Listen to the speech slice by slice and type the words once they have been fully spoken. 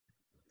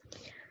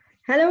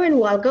Hello and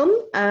welcome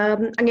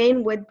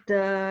again with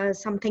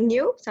something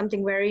new,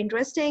 something very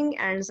interesting,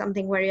 and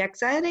something very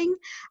exciting.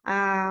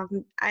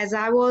 As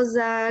I was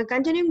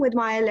continuing with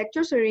my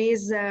lecture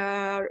series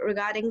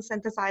regarding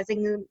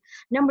synthesizing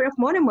number of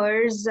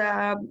monomers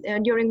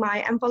during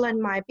my MPhil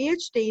and my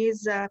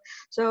PhDs,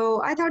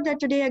 so I thought that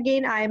today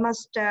again I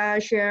must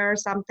share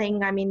something.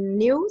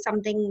 New,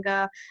 something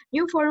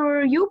new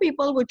for you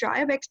people, which I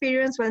have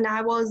experienced when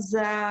I was.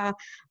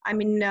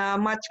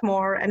 Much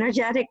more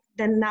energetic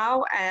than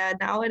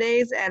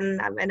nowadays. And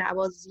when I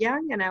was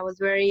young, and I was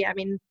very,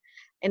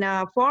 in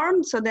a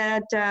form, so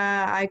that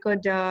I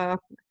could.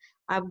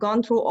 I've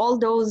gone through all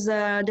those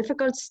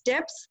difficult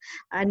steps,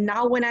 and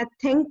now when I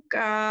think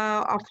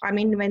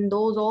when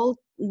those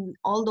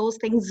all those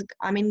things,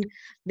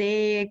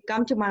 they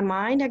come to my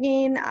mind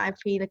again. I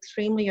feel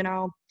extremely,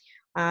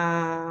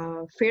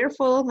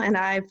 fearful, and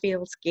I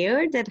feel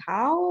scared that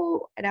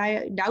how, and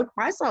I doubt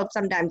myself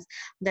sometimes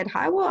that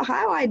how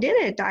I did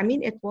it.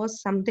 It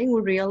was something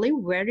really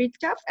very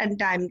tough and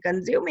time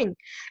consuming,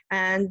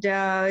 and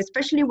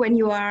especially when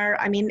you are,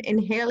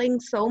 inhaling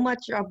so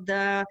much of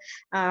the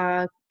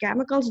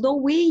chemicals. Though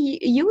we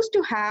used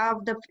to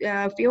have the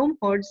fume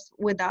hoods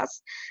with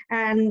us,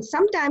 and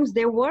sometimes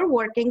they were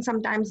working,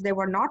 sometimes they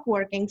were not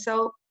working.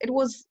 So it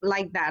was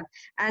like that,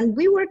 and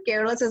we were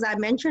careless, as I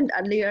mentioned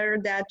earlier,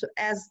 that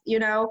as you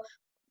know,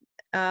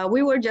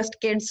 we were just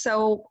kids,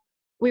 so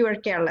we were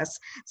careless.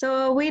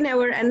 So we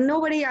never, and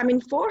nobody,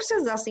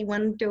 forces us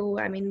even to,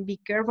 be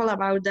careful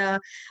about the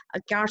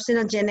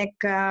carcinogenic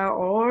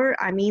or,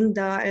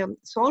 the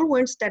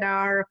solvents that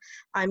are,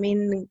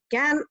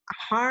 can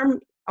harm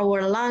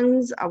our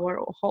lungs, our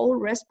whole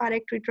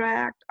respiratory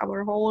tract,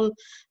 our whole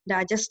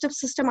digestive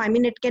system.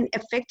 It can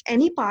affect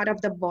any part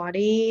of the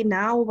body.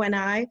 Now, when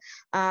I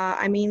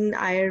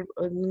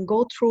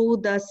go through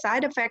the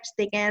side effects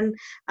they can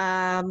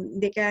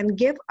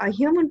give a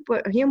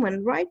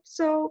human, right?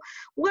 So,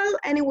 well,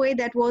 anyway,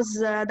 that was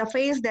the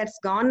phase that's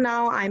gone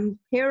now. I'm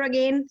here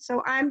again.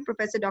 So I'm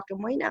Professor Dr.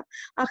 Moina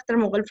Akhtar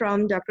Mughal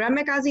from Dr.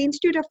 Mchem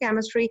Institute of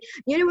Chemistry,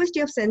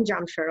 University of St.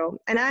 Jamshedpur.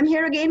 And I'm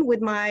here again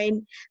with my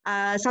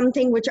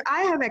something which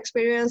I have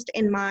experienced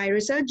in my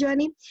research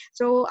journey.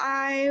 So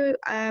I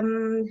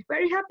am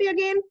very happy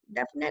again,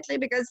 definitely,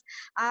 because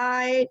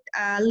I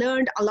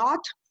learned a lot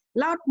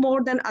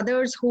more than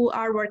others who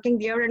are working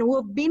there and who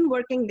have been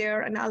working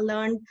there, and I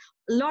learned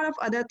a lot of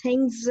other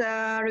things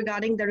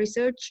regarding the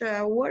research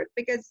work,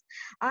 because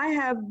I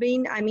have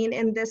been,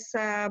 in this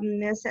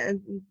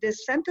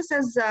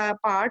synthesis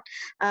part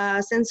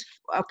since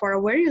for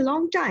a very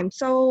long time.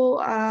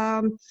 So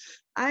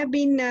I've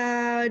been,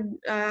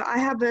 I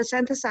have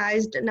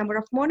synthesized a number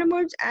of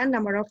monomers and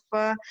number of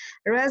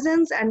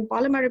resins and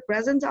polymeric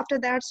resins after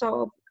that.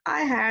 So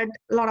I had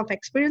a lot of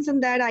experience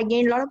in that. I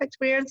gained a lot of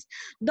experience,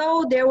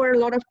 though there were a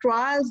lot of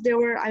trials.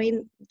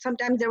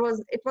 Sometimes it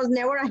was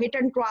never a hit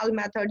and trial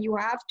method. You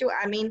have to,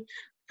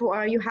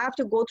 you have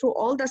to go through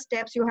all the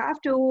steps. You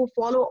have to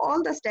follow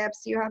all the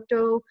steps. You have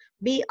to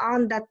be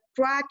on that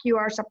track you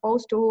are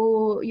supposed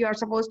to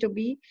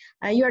be.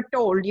 You are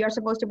told you are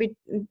supposed to be,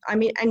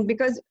 and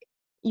because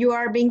you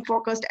are being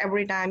focused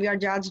every time, you are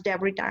judged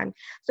every time,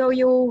 so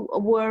you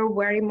were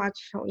very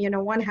much,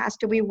 one has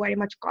to be very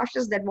much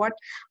cautious that what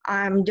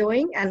I'm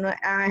doing, and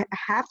I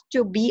have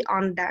to be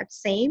on that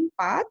same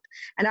path,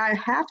 and I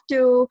have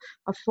to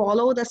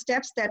follow the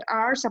steps that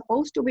are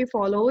supposed to be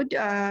followed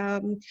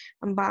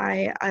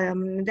by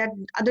that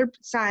other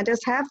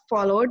scientists have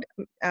followed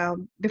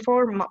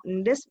before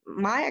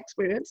my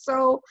experience.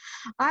 So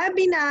I've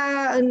been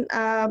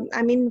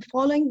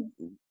following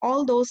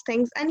all those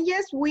things, and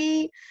yes,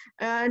 we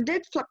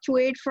did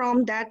fluctuate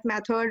from that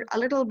method a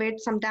little bit,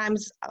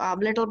 sometimes a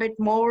little bit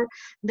more.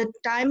 The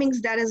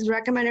timings that is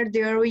recommended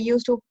there, we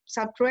used to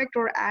subtract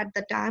or add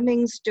the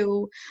timings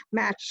to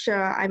match,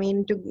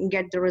 to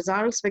get the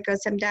results,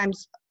 because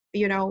sometimes,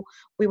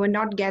 we were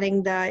not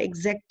getting the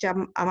exact,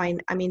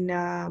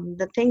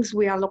 the things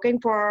we are looking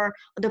for,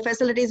 the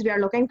facilities we are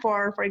looking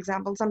for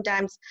example,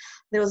 sometimes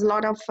there was a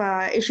lot of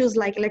issues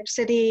like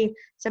electricity,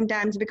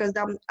 sometimes because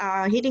the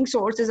heating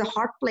source is a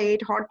hot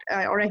plate,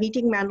 or a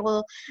heating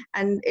mantle,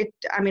 and it,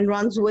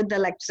 runs with the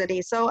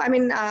electricity. So,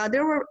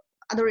 there were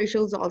other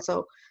issues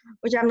also,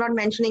 which I'm not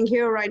mentioning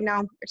here right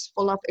now. It's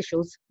full of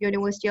issues.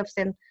 University of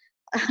Sin,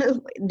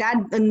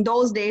 that in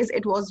those days,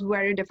 it was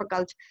very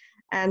difficult.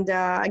 And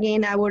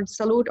again, I would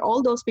salute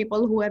all those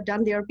people who have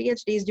done their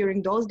PhDs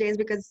during those days,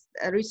 because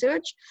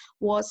research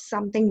was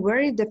something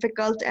very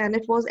difficult. And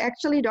it was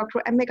actually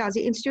Dr. Mchem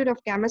Institute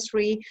of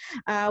Chemistry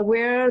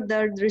where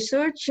the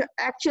research,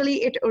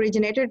 actually, it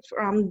originated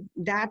from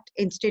that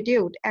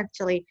institute,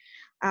 actually.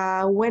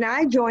 When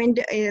I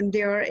joined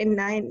there in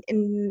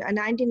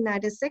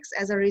 1996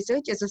 as a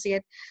research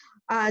associate,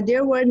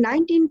 there were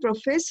 19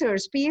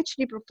 professors,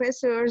 PhD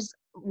professors,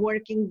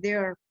 working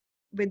there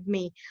with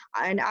me,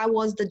 and I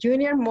was the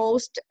junior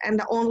most and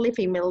the only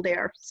female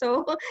there.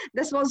 So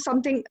this was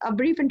something, a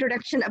brief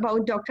introduction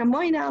about Dr.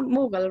 Moina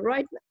Mughal.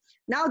 Right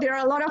now there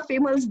are a lot of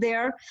females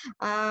there,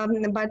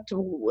 but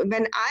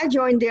when I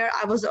joined there,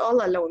 I was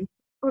all alone.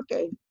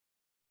 Okay.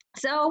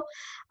 So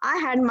I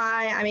had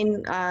my,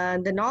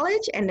 the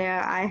knowledge, and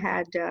I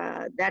had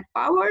that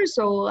power.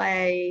 So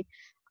I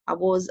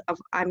was,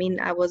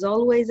 I was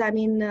always, I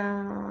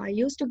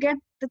used to get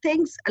the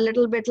things a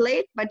little bit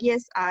late, but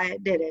yes, I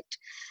did it.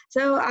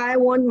 So I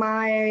want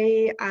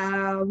my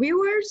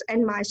viewers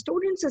and my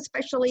students,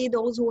 especially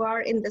those who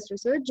are in this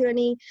research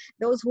journey,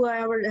 those who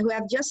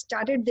have just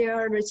started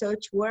their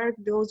research work,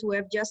 those who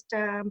have just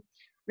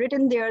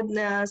written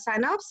their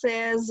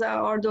synopsis,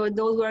 or those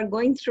who are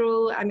going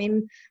through,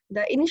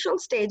 the initial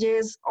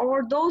stages,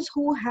 or those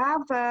who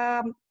have,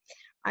 have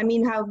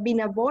been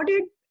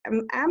awarded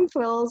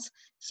MPhils.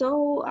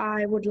 So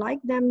I would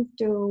like them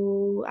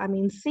to,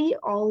 see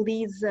all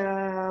these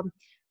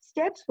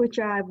steps which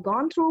I've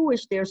gone through,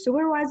 which their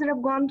supervisor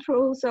have gone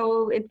through.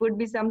 So it would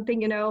be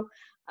something, a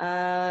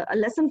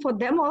lesson for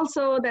them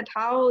also, that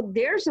how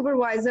their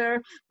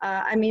supervisor,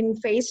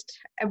 faced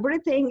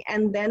everything.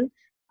 And then,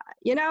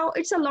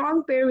 it's a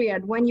long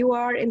period. When you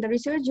are in the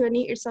research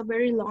journey, it's a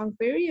very long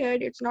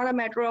period. It's not a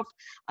matter of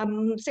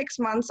 6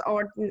 months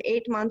or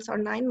 8 months or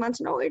 9 months.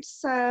 No,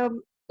 it's a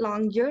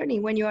long journey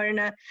when you are in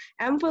a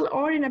MPhil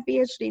or in a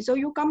PhD. So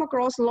you come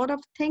across a lot of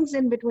things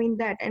in between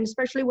that, and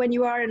especially when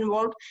you are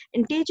involved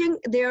in teaching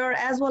there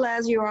as well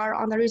as you are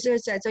on the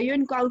research side. So you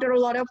encounter a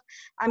lot of,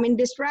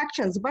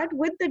 distractions. But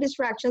with the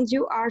distractions,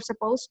 you are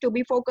supposed to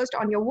be focused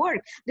on your work.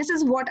 This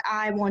is what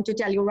I want to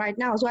tell you right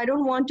now. So I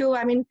don't want to,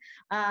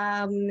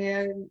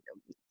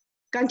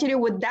 continue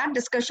with that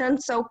discussion.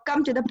 So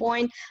come to the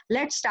point.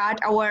 Let's start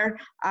our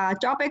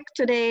topic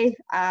today.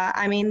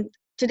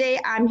 Today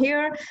I'm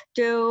here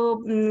to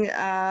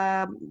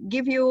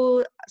give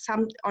you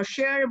some, or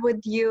share with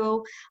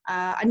you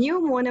a new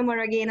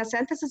monomer again, a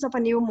synthesis of a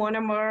new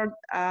monomer.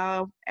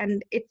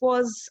 And it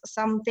was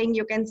something,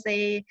 you can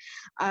say,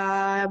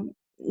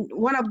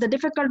 one of the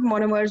difficult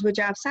monomers which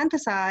I've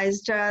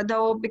synthesized,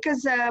 though,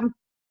 because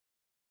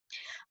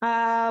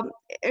uh,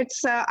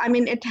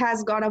 it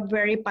has got a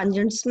very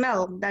pungent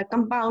smell. That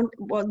compound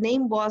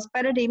name was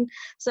pyridine.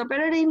 So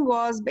pyridine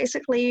was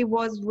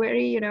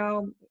very,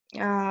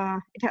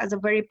 it has a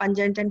very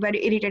pungent and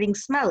very irritating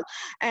smell.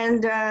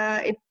 And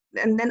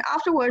and then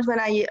afterwards, when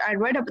I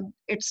read about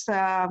its,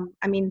 side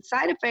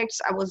effects,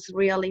 I was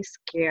really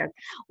scared.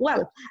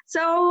 Well,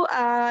 so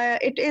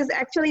it is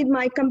actually,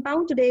 my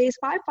compound today is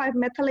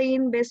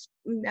 5,5-methylene bis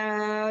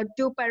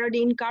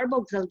 2-pyridine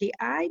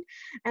carboxylaldehyde,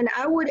 and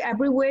I would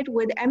abbreviate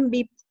with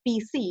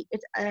MBPC.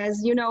 It's,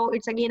 as you know,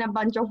 it's again a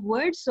bunch of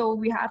words, so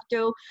we have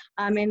to,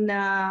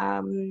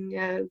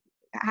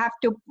 have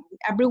to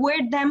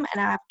abbreviate them,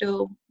 and I have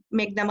to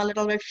make them a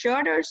little bit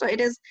shorter. So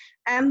it is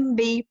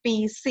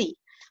MBPC,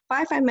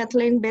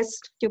 5,5-methylene bis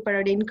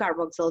 2-pyridine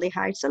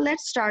carboxylaldehyde. So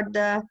let's start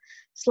the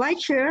slide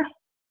share.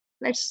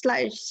 Let's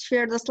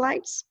share the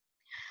slides.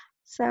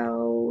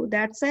 So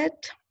that's it.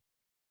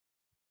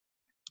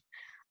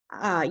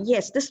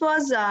 Yes, this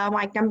was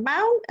my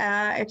compound.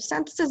 It's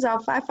synthesis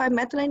of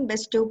 5,5-methylene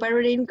bis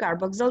 2-pyridine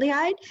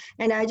carboxylaldehyde.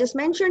 And I just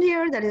mentioned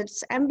here that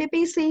it's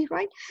MBPC,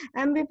 right?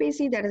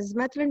 MBPC, that is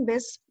methylene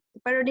bis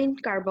pyridine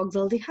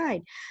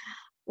carboxylaldehyde.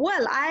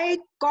 Well, I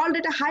called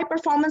it a high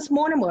performance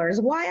monomer.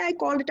 Why I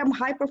called it a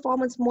high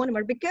performance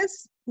monomer?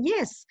 Because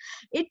yes,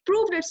 it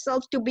proved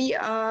itself to be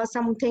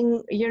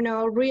something,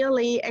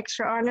 really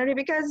extraordinary,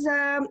 because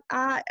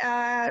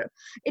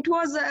it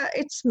was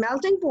its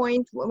melting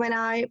point. When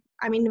I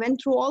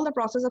went through all the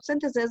process of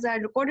synthesis, I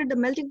recorded the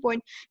melting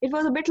point. It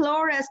was a bit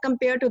lower as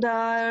compared to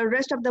the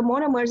rest of the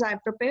monomers I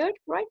prepared,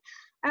 right?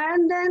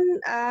 And then,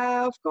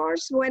 of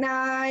course, when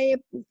I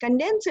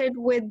condense it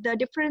with the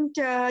different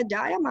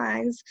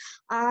diamines,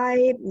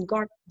 I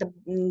got the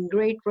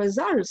great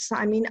results.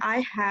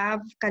 I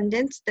have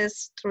condensed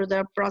this through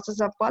the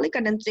process of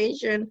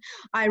polycondensation.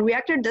 I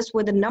reacted this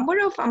with a number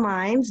of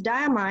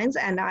diamines,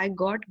 and I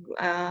got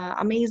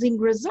amazing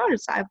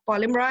results. I've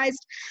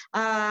polymerized,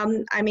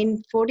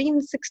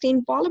 14,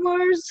 16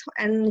 polymers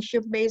and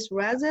shift-based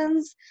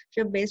resins,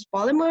 shift-based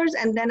polymers,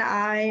 and then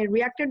I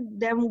reacted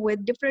them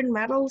with different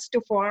metals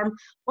to form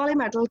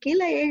polymetal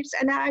chelates,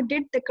 and I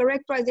did the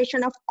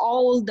characterization of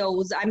all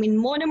those.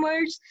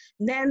 Monomers,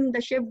 then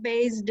the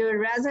shift-based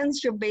resins,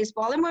 shift-based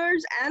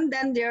polymers, and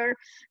then their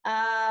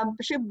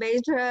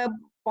shift-based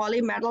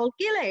polymetal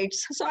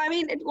chelates. So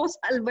it was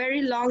a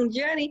very long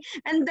journey,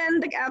 and then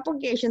the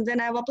applications, and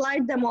I've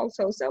applied them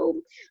also.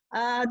 So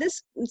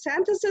this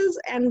synthesis,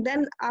 and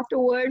then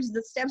afterwards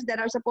the steps that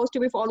are supposed to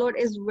be followed,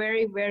 is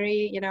very,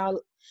 very,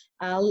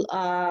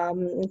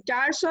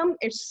 tiresome.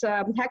 It's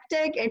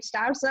hectic, it's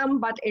tiresome,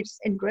 but it's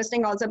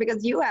interesting also,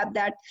 because you have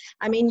that,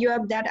 you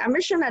have that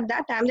ambition at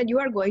that time that you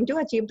are going to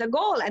achieve the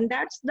goal, and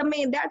that's the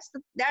main, that's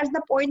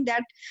the point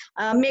that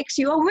makes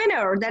you a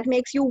winner, that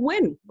makes you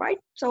win, right?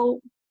 So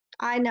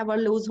I never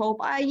lose hope.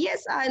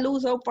 Yes, I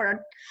lose hope for a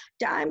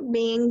time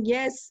being.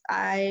 Yes,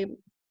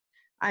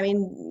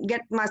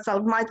 get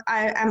myself,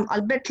 I am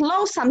a bit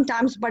low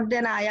sometimes, but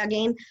then I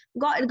again,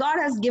 God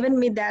has given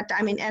me that,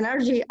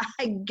 energy.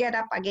 I get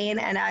up again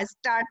and I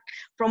start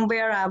from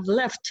where I've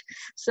left.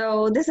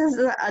 So this is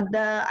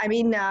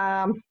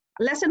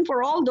lesson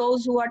for all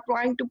those who are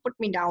trying to put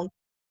me down.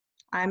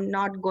 I'm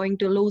not going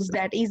to lose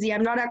that easy.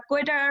 I'm not a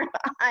quitter.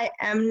 I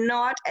am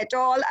not at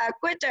all a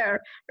quitter,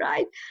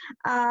 right?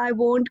 I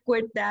won't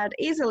quit that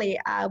easily.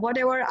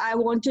 Whatever I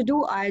want to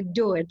do, I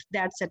do it.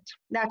 That's it.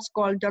 That's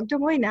called Dr.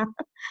 Moina.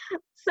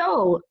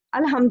 So,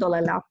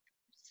 Alhamdulillah.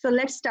 So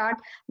let's start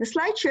the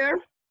slide share.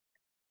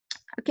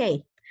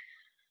 Okay.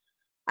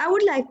 I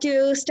would like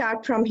to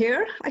start from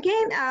here.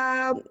 Again,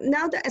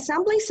 now the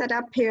assembly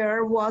setup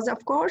here was,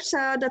 of course,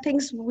 the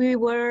things we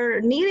were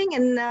needing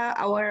in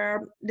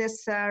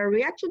this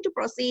reaction to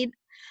proceed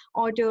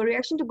or to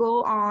reaction to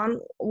go on.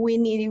 We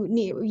needed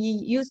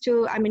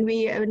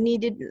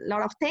a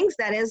lot of things.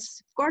 That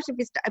is, of course,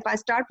 if I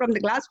start from the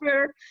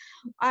glassware,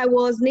 I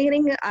was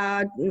needing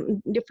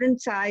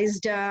different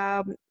sized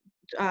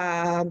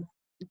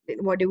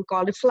what do we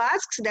call it,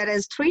 flasks. That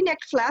is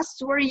 3-necked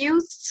flasks were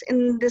used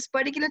in this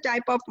particular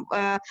type of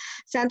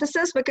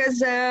synthesis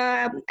because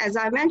as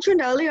I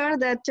mentioned earlier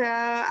that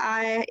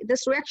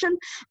this reaction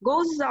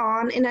goes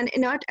on in an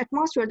inert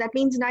atmosphere. That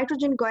means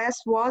nitrogen gas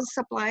was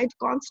supplied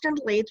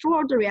constantly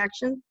throughout the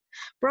reaction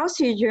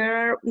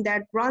procedure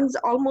that runs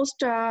almost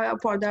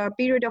for the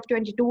period of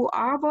 22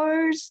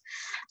 hours.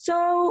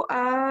 So,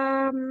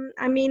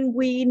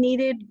 we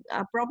needed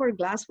proper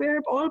glassware.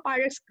 All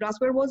Pyrex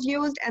glassware was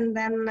used, and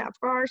then, of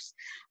course,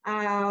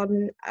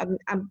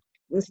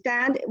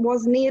 stand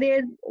was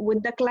needed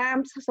with the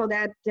clamps so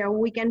that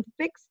we can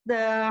fix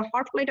the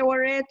hot plate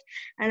over it,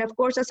 and of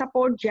course a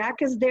support jack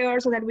is there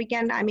so that we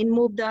can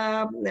move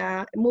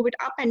it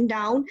up and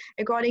down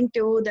according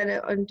to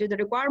the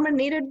requirement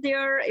needed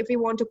there. If we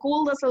want to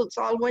cool the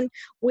solvent,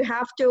 we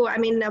have to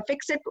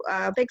fix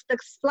the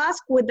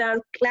flask with the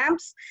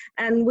clamps,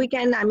 and we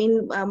can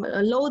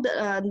lower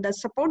the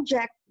support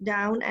jack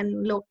down,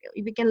 and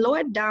we can lower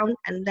it down,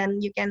 and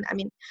then you can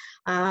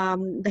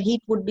the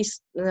heat would be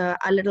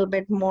a little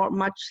bit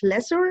much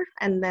lesser,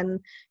 and then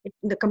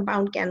the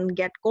compound can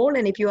get cold.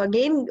 And if you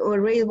again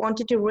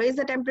wanted to raise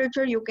the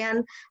temperature, you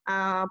can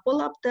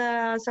pull up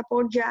the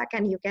support jack,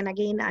 and you can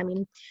again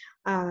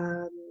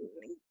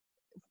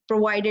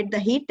provided the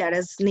heat that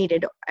is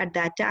needed at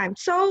that time.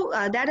 So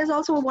that is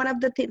also one of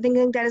the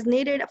things that is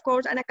needed, of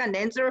course, and a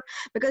condenser,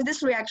 because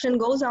this reaction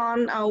goes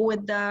on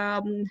with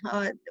the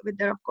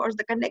of course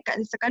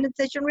it's a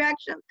condensation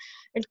reaction.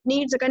 It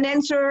needs a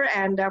condenser,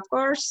 and of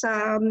course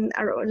a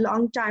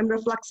long time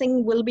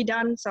refluxing will be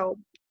done, so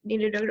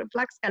needed a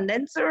reflux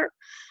condenser.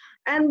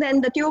 And then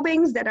the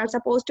tubings that are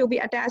supposed to be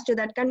attached to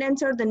that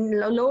condenser, the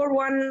lower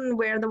one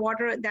where the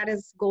water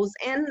goes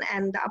in,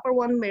 and the upper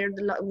one where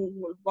the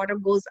water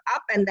goes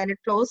up, and then it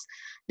flows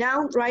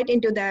down right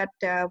into that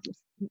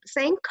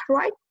sink,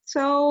 right?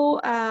 So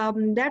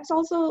that's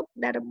also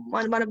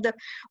one of the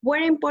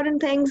very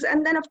important things.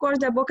 And then of course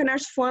the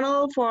Buchanan's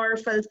funnel for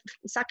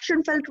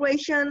suction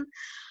filtration.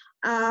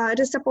 It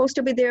is supposed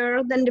to be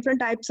there. Then different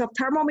types of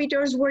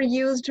thermometers were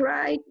used,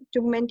 right,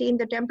 to maintain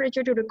the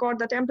temperature, to record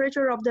the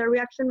temperature of the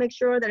reaction, make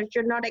sure that it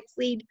should not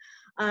exceed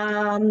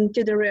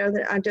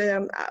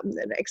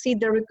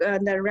exceed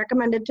the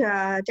recommended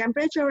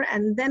temperature.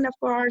 And then of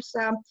course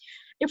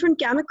different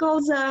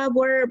chemicals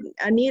were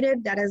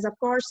needed. That is, of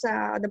course,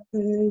 the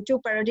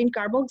 2-pyridine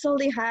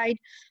carboxyldehyde.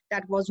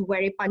 That was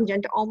very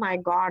pungent. Oh my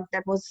God,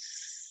 that was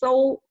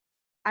so.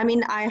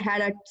 I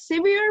had a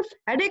severe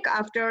headache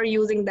after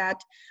using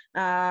that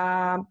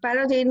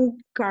pyridine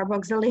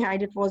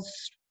carboxyldehyde. It was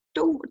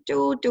too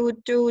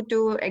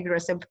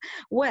aggressive.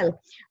 Well,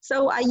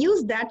 so I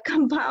used that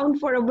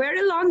compound for a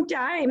very long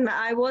time.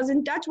 I was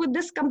in touch with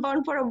this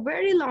compound for a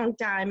very long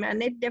time,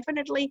 and it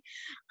definitely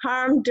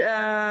harmed.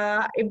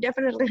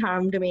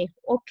 Me.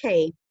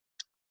 Okay.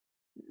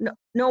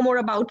 No more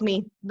about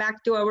me.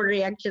 Back to our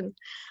reaction.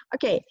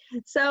 Okay,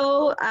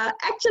 so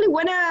actually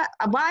why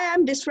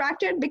I'm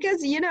distracted,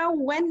 because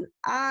when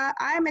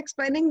I am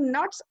explaining,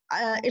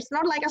 it's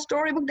not like a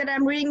storybook that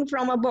I'm reading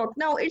from a book.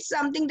 No, it's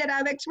something that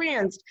I've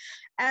experienced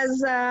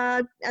as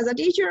a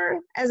teacher,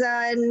 as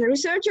a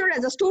researcher,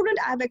 as a student.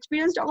 I've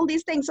experienced all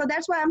these things. So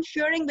that's why I'm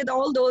sharing with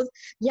all those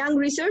young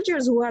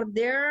researchers who are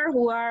there,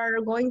 who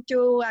are going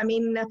to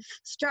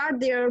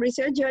start their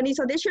research journey.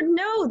 So they should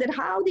know that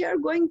how they are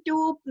going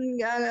to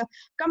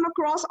come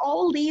across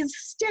all these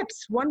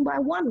steps one by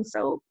one.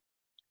 So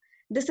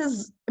this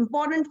is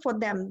important for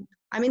them.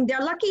 They're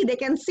lucky they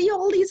can see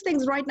all these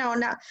things right now.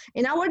 Now,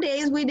 in our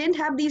days, we didn't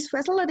have these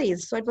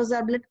facilities, so it was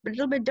a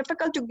little bit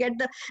difficult to get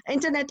the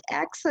internet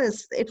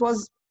access.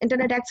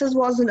 Internet access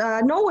was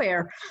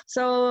nowhere.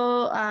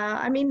 So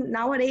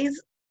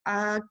nowadays,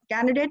 a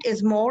candidate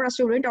is more, a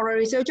student or a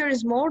researcher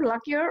is more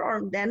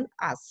luckier than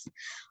us.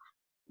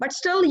 But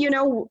still,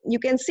 you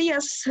can see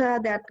us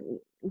that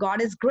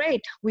God is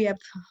great. We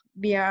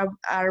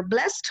are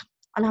blessed.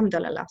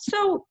 Alhamdulillah.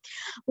 So,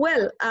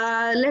 well,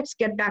 let's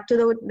get back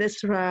to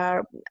this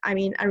setup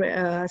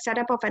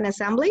of an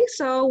assembly.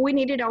 So we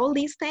needed all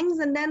these things,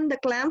 and then the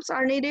clamps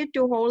are needed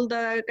to hold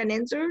the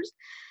condensers.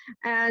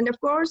 And of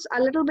course,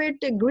 a little bit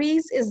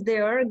grease is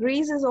there.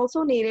 Grease is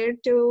also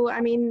needed to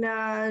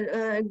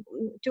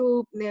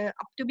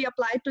be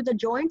applied to the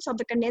joints of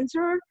the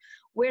condenser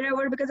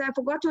wherever, because I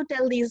forgot to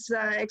tell these,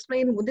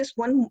 explain this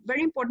one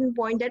very important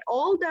point, that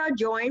all the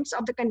joints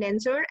of the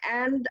condenser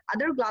and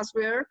other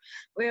glassware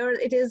where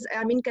it is,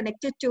 I mean,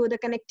 connected to the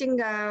connecting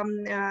to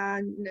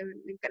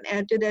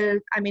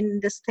the, I mean,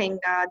 this thing,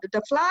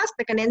 the flask,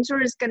 the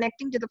condenser is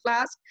connecting to the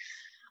flask.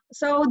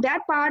 So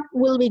that part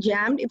will be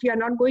jammed if you are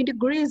not going to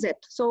grease it.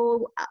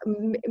 So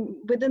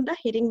within the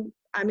heating,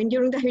 I mean,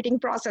 during the heating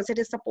process, it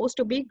is supposed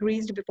to be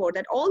greased before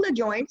that. All the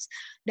joints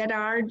that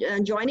are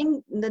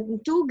joining the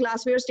two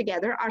glasswares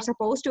together are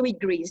supposed to be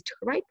greased,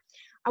 right?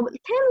 A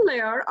thin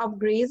layer of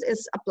grease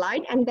is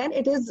applied, and then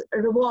it is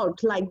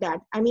revolved like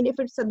that. I mean, if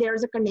it's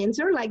there's a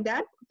condenser like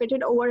that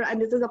fitted over,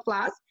 and this is a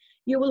flask,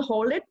 you will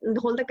hold it,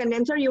 hold the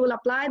condenser. You will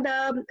apply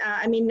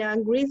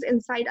the grease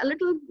inside a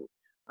little.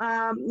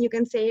 You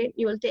can say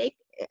you will take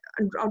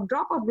a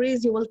drop of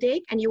grease, you will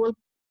take, and you will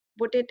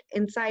put it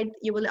inside,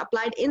 you will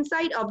apply it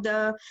inside of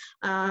the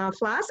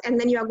flask, and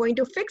then you are going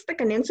to fix the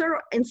condenser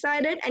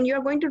inside it, and you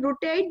are going to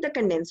rotate the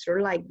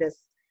condenser like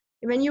this.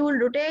 When you will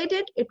rotate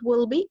it, it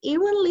will be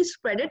evenly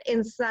spread it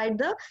inside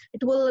the,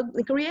 it will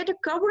create a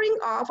covering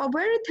of, a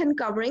very thin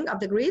covering of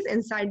the grease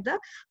inside the,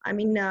 I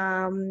mean,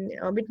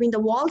 between the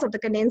walls of the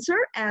condenser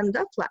and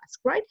the flask,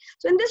 right?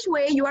 So in this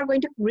way, you are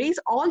going to grease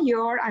all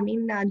your, I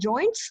mean,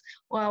 joints,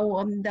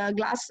 the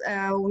glass,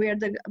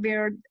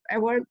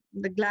 wherever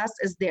the glass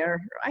is there,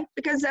 right?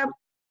 Because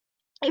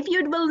if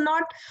you will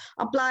not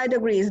apply the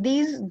grease,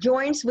 these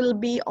joints will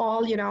be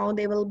all, you know,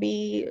 they will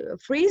be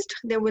freezed.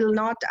 They will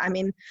not, I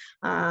mean,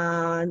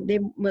 they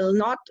will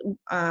not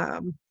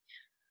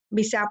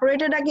be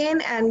separated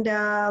again, and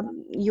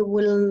you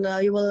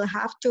will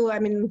have to, I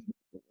mean,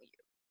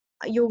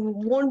 you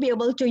won't be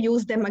able to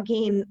use them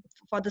again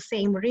for the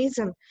same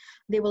reason.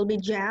 They will be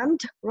jammed,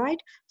 right?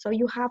 So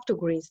you have to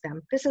grease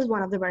them. This is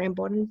one of the very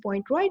important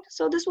point, right?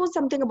 So this was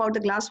something about the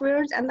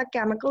glasswares and the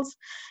chemicals.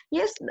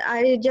 Yes,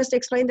 I just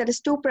explained that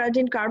is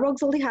 2-pyridine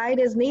carboxyldehyde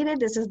is needed.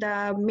 This is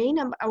the main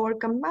our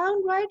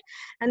compound, right?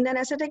 And then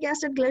acetic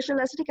acid, glacial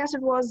acetic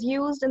acid was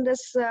used in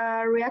this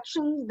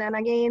reaction. Then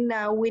again,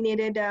 we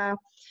needed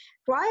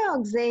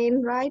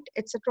trioxane, right?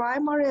 It's a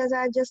trimer, as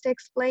I just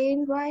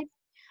explained, right?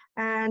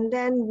 And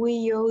then we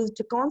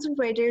used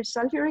concentrated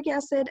sulfuric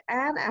acid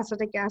and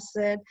acetic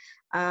acid.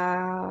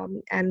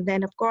 And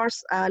then, of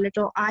course, a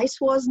little ice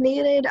was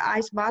needed,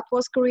 ice bath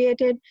was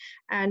created.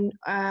 And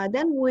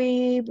then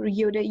we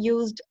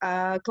used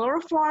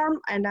chloroform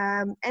and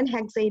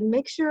N-hexane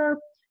mixture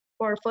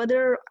for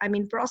further, I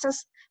mean,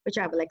 process, which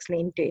I will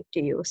explain to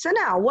you. So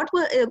now,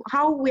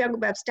 how we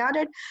have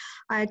started,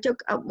 I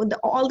took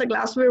all the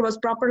glassware was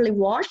properly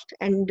washed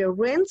and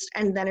rinsed,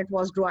 and then it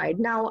was dried.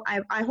 Now,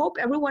 I hope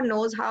everyone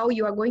knows how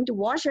you are going to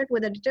wash it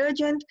with a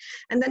detergent,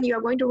 and then you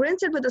are going to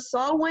rinse it with a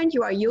solvent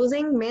you are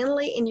using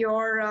mainly in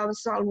your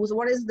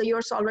what is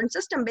your solvent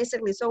system,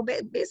 basically. So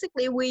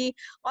basically, we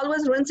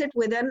always rinse it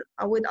with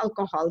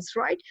alcohols,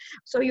 right?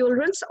 So you will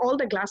rinse all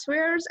the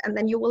glasswares, and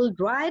then you will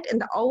dry it in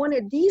the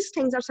oven. These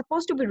things are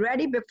supposed to be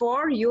ready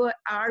before you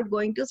are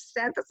going to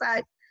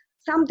synthesize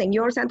something.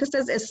 Your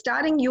synthesis is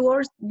starting.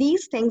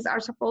 These things are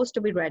supposed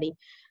to be ready.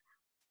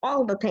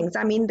 All the things,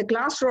 I mean, the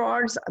glass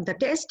rods, the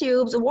test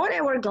tubes,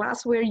 whatever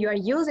glassware you are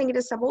using, it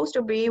is supposed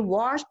to be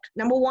washed,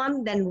 number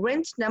 1, then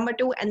rinsed, number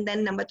 2, and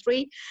then number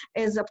 3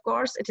 is, of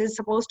course, it is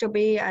supposed to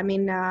be, I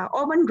mean,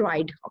 oven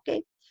dried.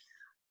 Okay,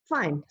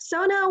 fine.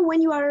 So now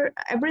when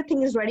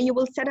everything is ready, you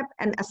will set up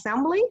an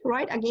assembly,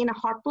 right? Again, a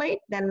hot plate.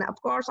 Then, of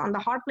course, on the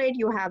hot plate,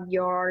 you have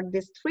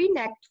this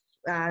 3-necked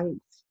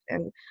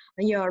and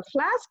your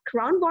flask,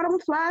 round bottom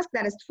flask,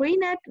 that is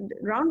 3-neck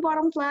round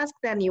bottom flask.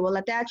 Then you will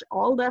attach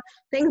all the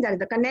things, that is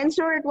the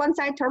condenser at one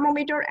side,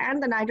 thermometer,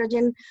 and the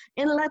nitrogen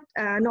inlet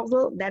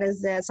nozzle that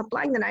is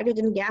supplying the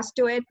nitrogen gas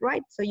to it,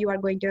 right? So you are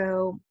going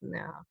to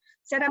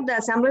set up the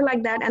assembly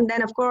like that, and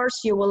then of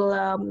course you will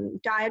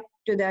tie it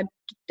to the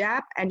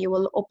tap, and you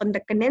will open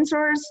the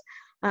condensers.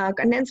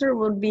 Condenser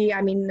would be,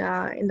 I mean,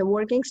 in the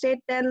working state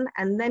then,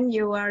 and then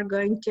you are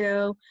going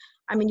to,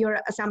 I mean, your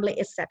assembly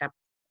is set up.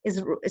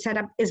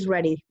 Is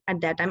ready at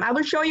that time. I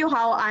will show you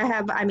how I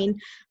have, I mean,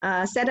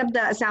 set up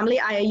the assembly.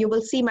 You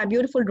will see my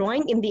beautiful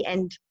drawing in the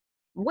end.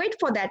 Wait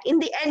for that. In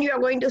the end, you are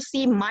going to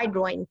see my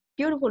drawing.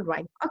 Beautiful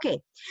drawing. Okay,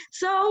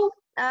 so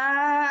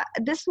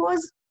this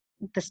was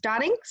the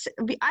starting.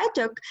 I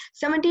took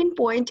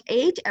 17.8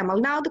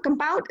 ml. Now the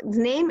compound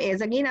name is,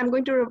 again, I'm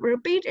going to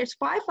repeat, it's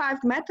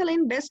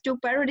 5,5-methylene best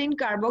 2-pyridine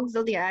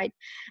carboxyldehyde,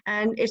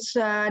 and its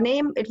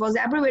name, it was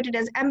abbreviated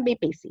as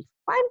MBPC.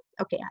 Fine.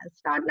 Okay, I'll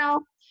start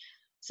now.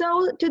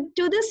 So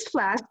to this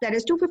flask, that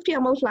is 250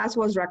 ml flask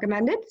was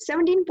recommended.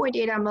 17.8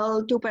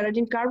 ml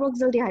 2-pyridine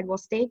carboxyldehyde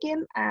was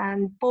taken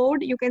and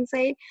poured, you can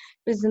say,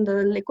 is in the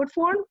liquid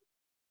form.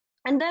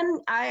 And then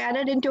I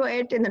added into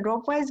it in the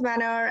dropwise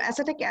manner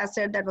acetic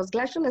acid, that was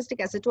glacial acetic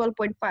acid,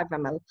 12.5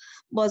 ml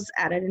was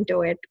added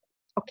into it.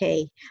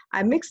 Okay,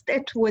 I mixed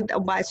it with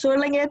by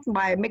swirling it,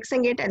 by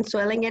mixing it and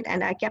swirling it,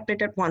 and I kept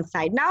it at one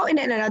side. Now in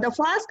another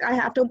flask, I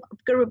have to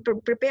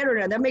prepare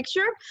another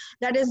mixture.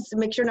 That is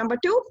mixture number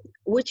 2,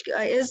 which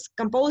is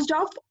composed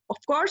of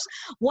course,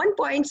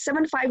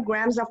 1.75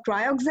 grams of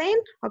trioxane.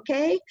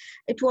 Okay,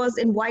 it was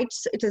in white.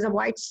 It is a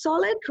white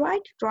solid,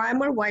 right?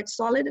 Trimer, white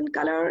solid in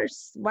color.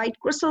 White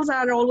crystals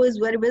are always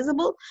very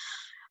visible.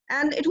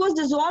 And it was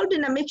dissolved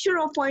in a mixture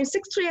of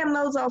 0.63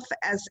 mLs of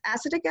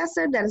acetic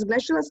acid, that is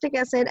glacial acetic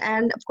acid,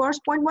 and of course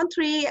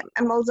 0.13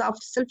 mLs of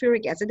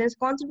sulfuric acid. There's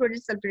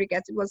concentrated sulfuric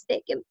acid was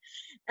taken.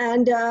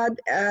 And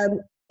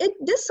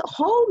this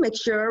whole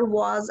mixture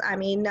was,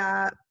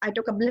 I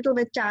took a little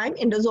bit time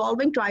in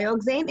dissolving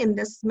trioxane in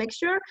this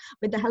mixture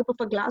with the help of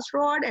a glass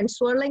rod and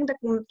swirling the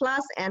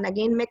glass, and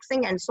again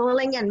mixing and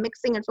swirling and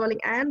mixing and swirling,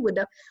 and with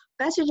the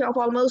passage of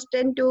almost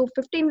 10 to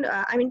 15,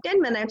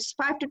 10 minutes,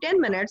 5 to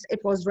 10 minutes, it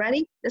was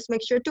ready. This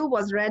mixture too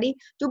was ready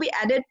to be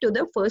added to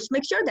the first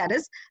mixture, that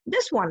is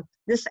this one.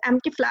 This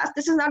empty flask,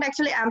 this is not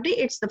actually empty,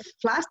 it's the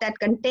flask that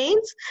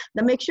contains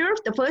the mixture,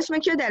 the first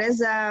mixture, that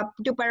is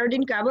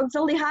 2-pyridine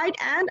carboxyldehyde,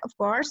 and of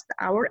course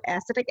our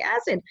acetic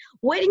acid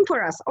waiting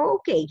for us.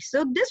 Okay,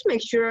 so this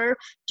mixture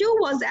 2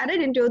 was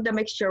added into the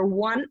mixture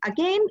 1,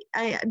 again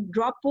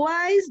drop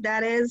wise,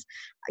 that is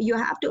you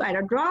have to add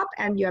a drop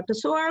and you have to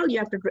swirl, you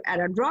have to add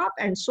a drop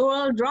and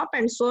swirl, drop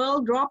and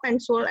swirl, drop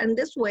and swirl, and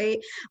this way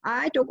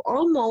I took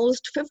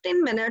almost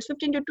 15 minutes,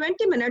 15 to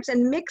 20 minutes,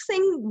 and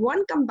mixing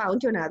one compound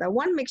to another,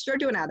 one mixture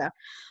to another.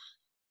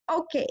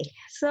 Okay,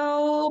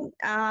 so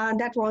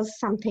that was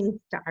something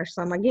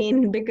tiresome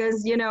again,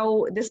 because you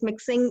know this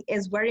mixing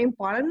is very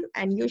important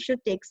and you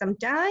should take some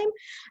time.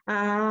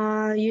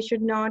 You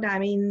should not,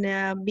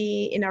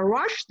 be in a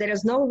rush. There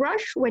is no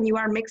rush when you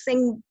are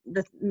mixing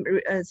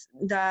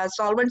the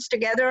solvents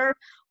together,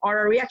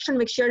 or a reaction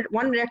mixture,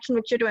 one reaction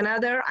mixture to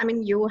another.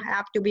 You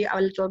have to be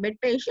a little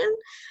bit patient.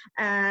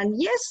 And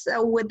yes,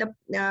 with the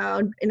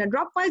in a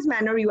dropwise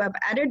manner, you have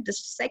added the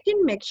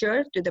second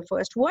mixture to the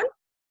first one.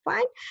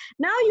 Fine.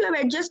 Now you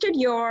have adjusted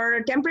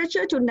your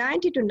temperature to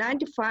 90 to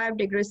 95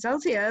 degrees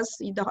Celsius,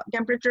 the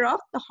temperature of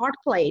the hot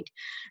plate.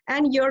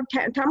 And your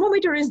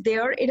thermometer is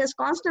there. It is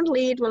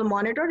constantly, it will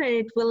monitor and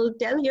it will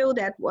tell you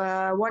that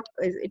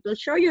it will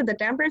show you the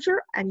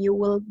temperature, and you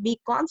will be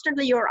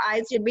constantly, your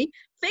eyes should be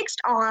fixed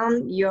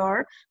on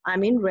your,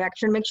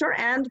 reaction mixture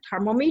and the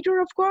thermometer,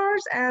 of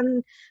course,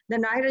 and the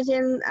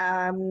nitrogen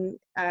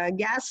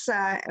gas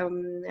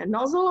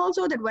nozzle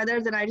also, that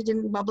whether the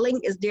nitrogen bubbling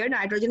is there,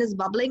 nitrogen is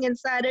bubbling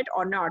inside it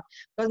or not,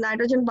 because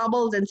nitrogen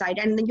bubbles inside,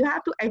 and then you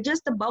have to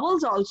adjust the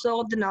bubbles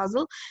also of the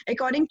nozzle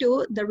according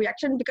to the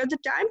reaction, because the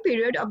time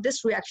period of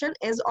this reaction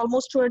is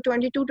almost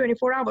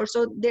 24 hours,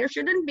 so there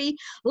shouldn't be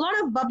a lot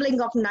of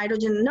bubbling of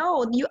nitrogen.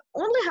 No, you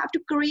only have to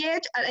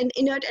create an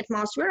inert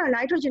atmosphere, a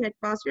nitrogen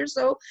atmosphere,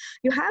 so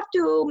you have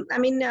to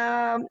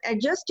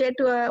adjust it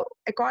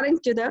according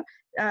to the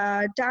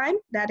time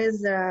that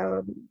is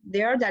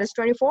there, that is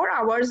 24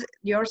 hours.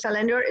 Your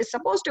cylinder is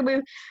supposed to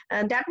be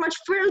that much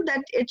filled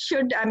that it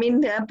should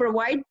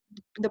provide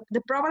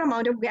the proper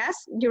amount of gas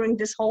during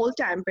this whole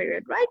time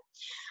period, right?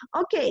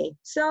 Okay,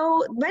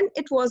 so when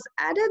it was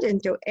added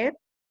into it,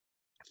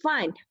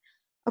 fine.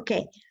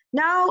 Okay,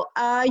 now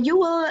you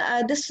will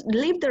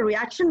leave the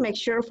reaction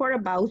mixture for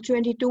about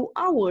 22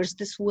 hours.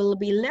 This will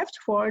be left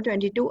for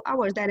 22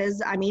 hours. That is,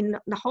 the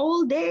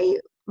whole day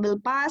will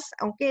pass.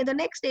 Okay, the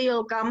next day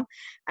you'll come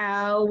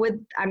with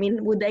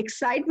the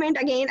excitement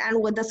again,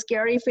 and with the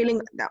scary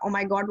feeling that, oh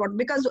my God, what?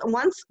 Because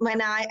once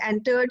when I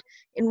entered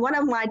in one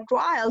of my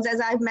trials,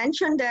 as I've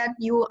mentioned, that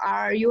you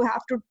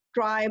have to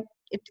try.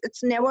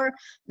 It's never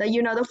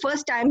the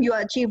first time you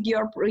achieved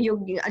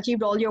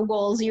all your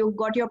goals, you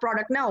got your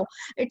product. No,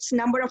 it's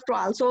number of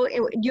trials. So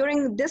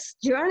during this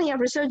journey of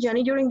research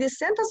journey, during this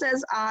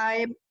synthesis,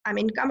 I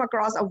come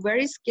across a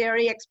very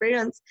scary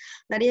experience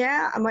that,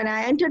 when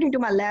I entered into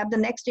my lab the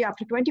next day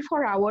after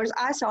 24 hours,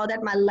 I saw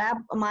that my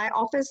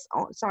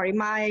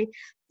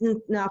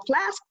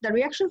flask, the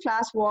reaction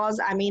flask was,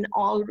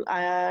 all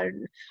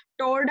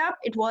torn up.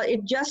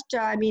 It just,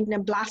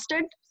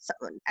 blasted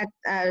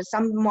at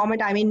some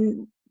moment.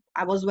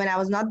 When I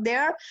was not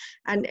there,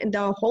 and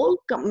the whole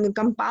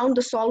compound,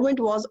 the solvent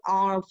was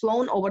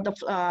flown over the,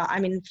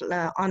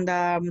 on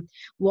the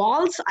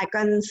walls. I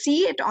can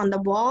see it on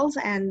the walls,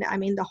 and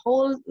the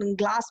whole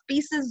glass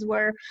pieces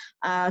were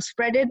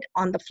spreaded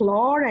on the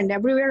floor and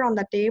everywhere, on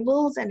the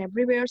tables and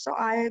everywhere. So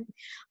I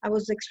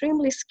was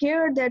extremely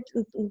scared that,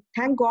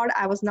 thank God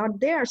I was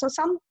not there. So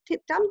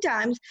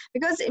sometimes,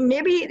 because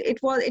maybe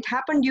it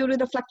happened due to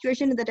the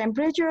fluctuation in the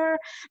temperature,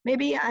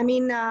 maybe a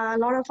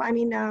lot of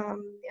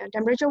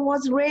temperature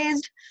was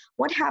raised.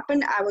 What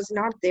happened? I was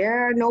not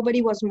there.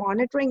 Nobody was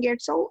monitoring it.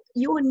 So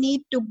you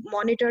need to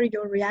monitor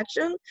your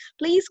reaction.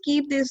 Please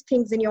keep these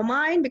things in your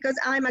mind, because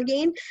I'm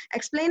again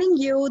explaining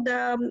you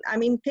the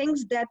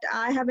things that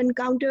I have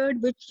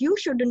encountered, which you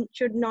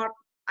should not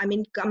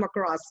come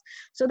across.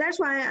 So that's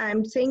why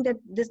I'm saying that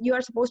this, you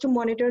are supposed to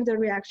monitor the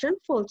reaction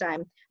full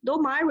time. Though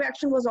my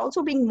reaction was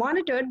also being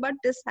monitored, but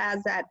this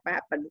has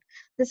happened.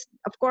 This,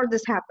 of course,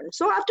 this happened.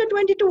 So after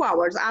 22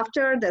 hours,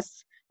 after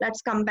this,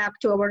 let's come back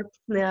to our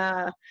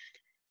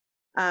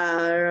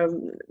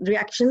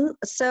reaction.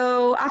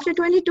 So after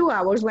 22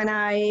 hours, when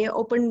I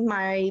opened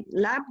my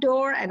lab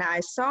door and I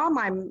saw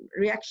my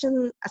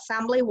reaction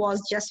assembly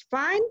was just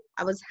fine,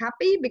 I was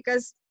happy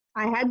because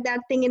I had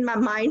that thing in my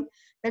mind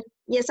that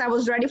yes, I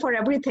was ready for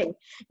everything,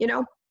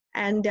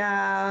 and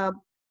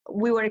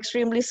we were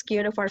extremely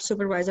scared of our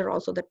supervisor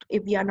also, that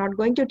if we are not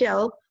going to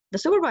tell the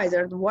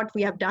supervisor what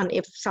we have done,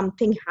 if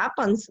something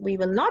happens, we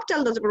will not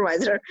tell the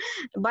supervisor.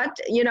 But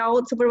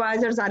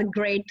supervisors are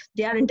great,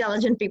 they are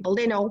intelligent people,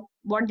 they know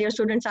what their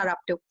students are up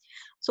to.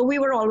 So we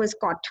were always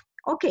caught.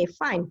 Okay,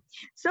 fine.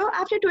 So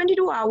after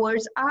 22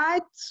 hours,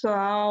 I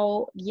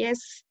saw, yes,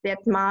 that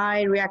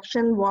my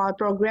reaction was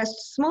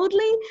progressed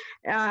smoothly.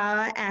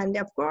 And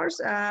of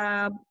course,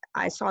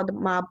 I saw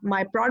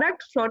my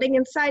product floating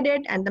inside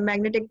it, and the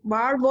magnetic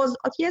bar was,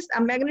 yes,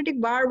 a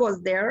magnetic bar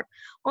was there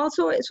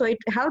also. So it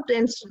helped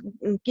in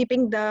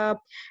keeping the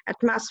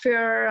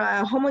atmosphere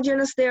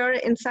homogeneous there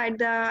inside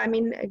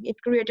it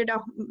created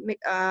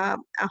a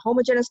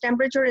homogeneous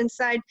temperature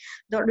inside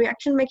the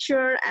reaction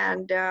mixture,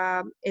 and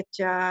it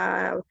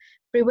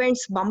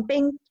prevents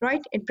bumping,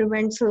 right? It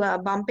prevents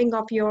bumping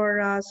of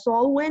your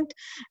solvent.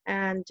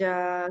 And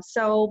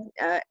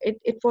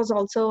it was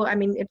also,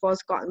 it was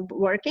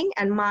working,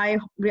 and my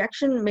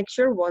reaction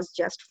mixture was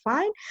just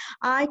fine.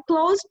 I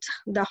closed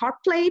the hot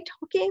plate,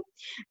 okay,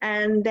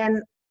 and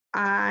then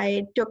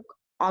I took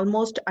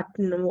almost a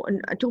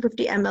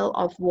 250 ml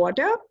of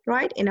water,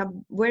 right, in a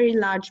very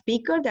large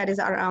beaker, that is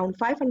around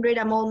 500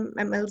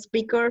 ml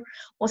beaker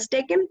was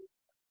taken.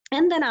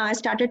 And then I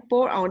started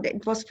pouring.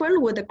 It was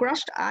filled with the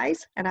crushed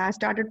ice, and I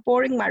started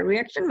pouring my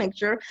reaction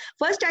mixture.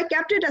 First, I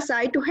kept it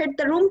aside to hit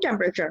the room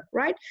temperature,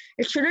 right?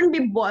 It shouldn't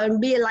be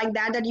like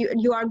that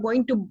you are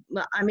going to,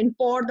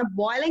 pour the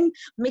boiling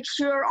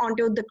mixture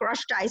onto the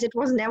crushed ice. It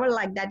was never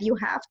like that. You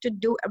have to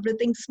do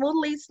everything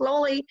smoothly,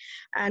 slowly,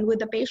 and with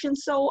the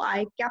patience. So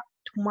I kept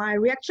my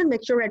reaction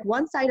mixture at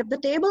one side of the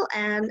table,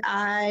 and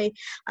I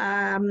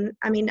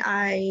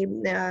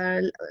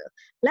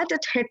let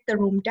it hit the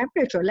room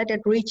temperature, let it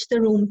reach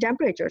the room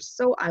temperature.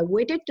 So I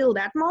waited till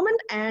that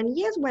moment, and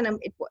yes, when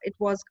it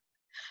was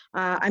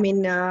a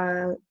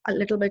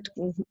little bit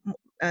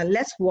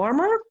less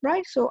warmer,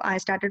 right? So I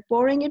started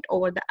pouring it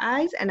over the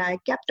ice, and I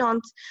kept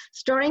on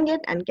stirring it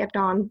and kept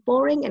on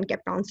pouring and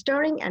kept on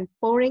stirring and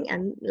pouring,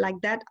 and like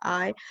that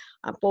I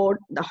poured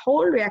the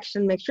whole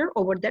reaction mixture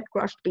over that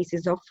crushed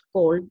pieces of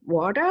cold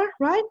water,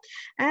 right?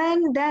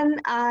 And then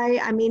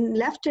I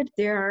left it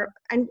there,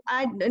 and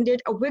I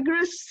did a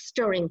vigorous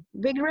stirring.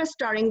 Vigorous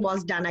stirring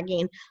was done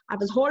again. I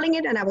was holding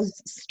it and I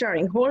was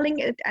stirring, holding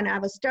it and I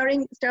was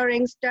stirring,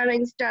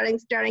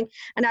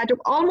 and I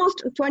took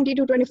almost 20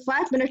 to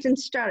 25 minutes in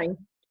stirring.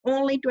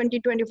 Only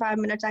 20-25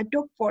 minutes I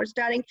took for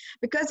stirring,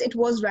 because it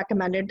was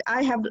recommended.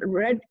 I have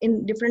read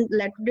in different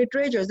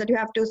literatures that you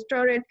have to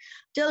stir it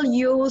till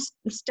you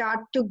start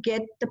to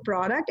get the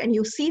product, and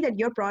you see that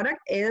your product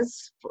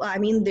is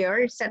there,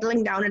 it's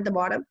settling down at the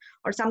bottom,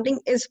 or something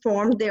is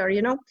formed there,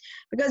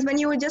 because when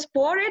you just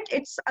pour it,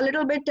 it's a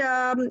little bit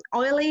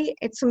oily.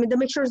 The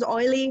mixture is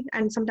oily,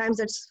 and sometimes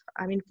it's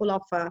full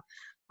of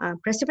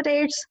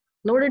precipitates,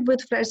 loaded with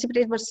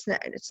precipitate, but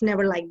it's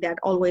never like that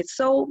always.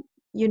 So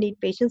you need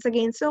patience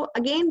again. So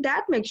again,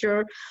 that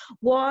mixture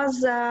was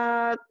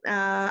left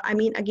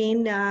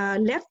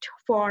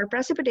for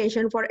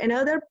precipitation for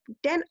another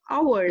 10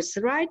 hours,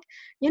 right?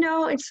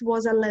 It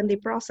was a lengthy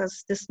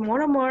process. This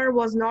monomer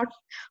was not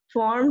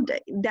formed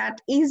that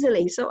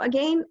easily. So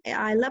again,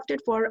 I left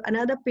it for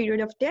another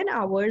period of 10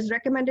 hours,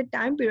 recommended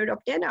time period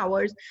of 10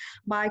 hours,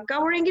 by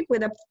covering it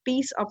with a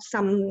piece of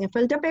some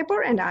filter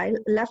paper, and I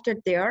left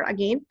it there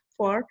again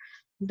for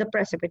the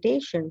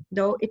precipitation.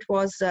 Though it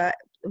was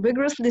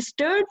vigorously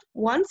stirred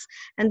once,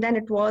 and then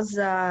it was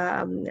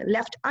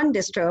left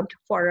undisturbed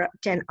for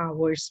 10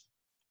 hours.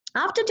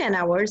 After 10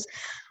 hours,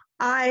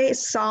 I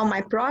saw my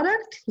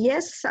product.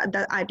 Yes,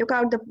 I took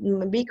out the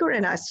beaker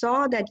and I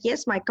saw that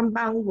yes, my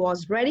compound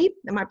was ready.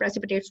 My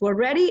precipitates were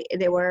ready.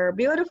 They were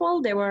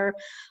beautiful. They were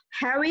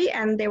heavy,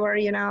 and they were,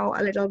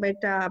 a little bit,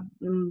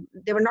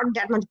 they were not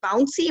that much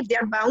bouncy. If they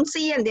are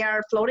bouncy and they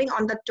are floating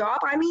on the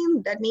top,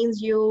 that means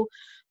you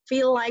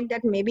feel like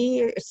that maybe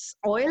it's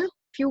oil.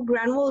 Few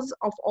granules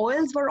of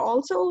oils were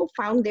also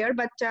found there,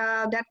 but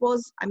that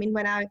was,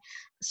 when I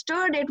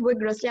stirred it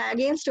vigorously, I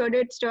again stirred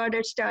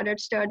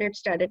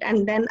it,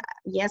 and then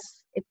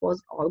yes, it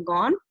was all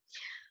gone.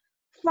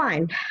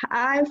 Fine.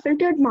 I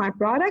filtered my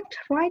product,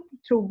 right,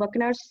 through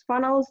Buckner's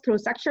funnels, through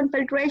suction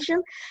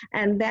filtration,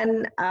 and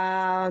then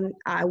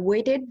I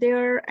waited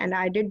there and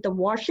I did the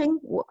washing.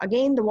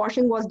 Again, the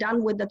washing was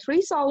done with the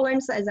 3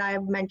 solvents, as I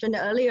have mentioned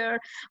earlier.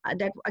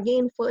 That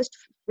again, first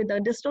with the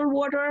distilled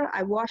water,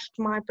 I washed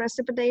my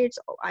precipitates.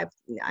 I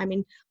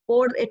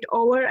poured it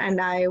over,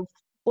 and I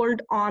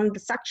pulled on the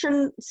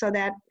suction so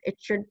that it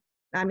should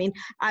I mean,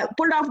 I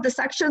pulled off the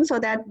suction so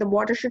that the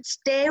water should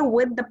stay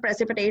with the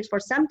precipitates for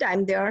some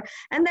time there.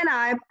 And then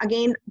I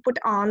again put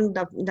on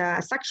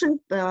the suction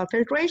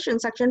filtration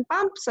suction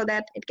pump so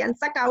that it can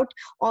suck out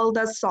all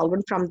the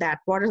solvent from that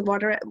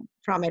water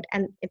from it,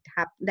 and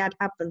that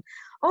happened.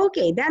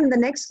 Okay, then the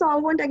next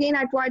solvent, again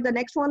I tried the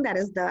next one, that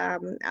is the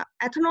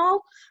ethanol,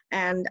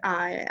 and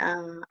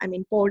I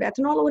mean poured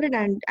ethanol over it,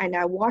 and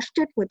I washed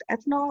it with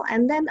ethanol.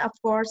 And then of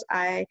course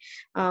and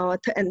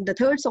the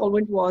third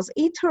solvent was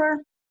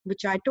ether,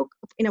 which I took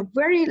in a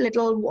very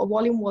little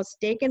volume was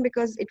taken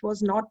because it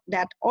was not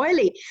that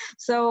oily.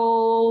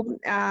 So,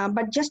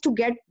 but just to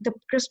get the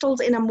crystals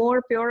in a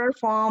more purer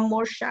form,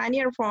 more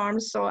shinier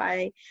form, so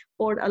I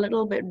poured a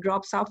little bit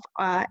drops of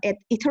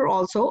ether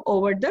also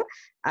over the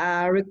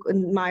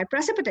my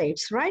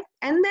precipitates, right?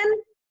 And then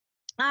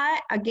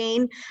I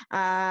again,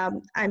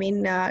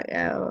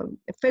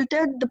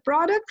 filtered the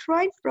product,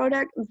 right?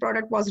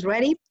 Product was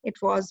ready. It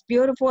was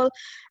beautiful.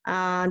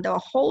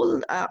 The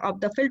whole of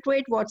the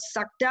filtrate was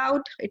sucked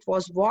out. It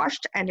was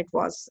washed, and it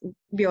was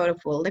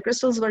beautiful. The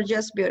crystals were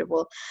just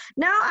beautiful.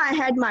 Now I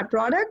had my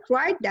product,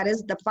 right? That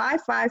is the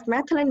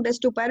 5,5-methylene bis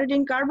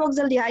 2-pyridine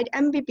carboxyldehyde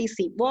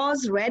MPPC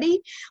was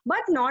ready,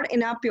 but not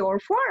in a pure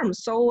form.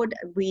 So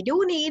we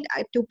do need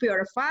to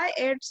purify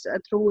it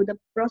through the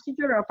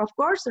procedure of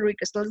course,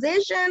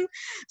 recrystallization.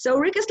 So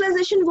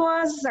recrystallization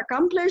was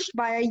accomplished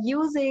by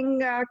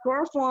using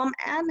chloroform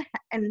and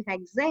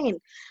hexane.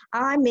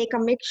 I make a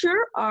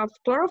mixture of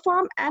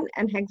chloroform and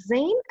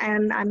hexane,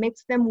 and I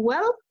mix them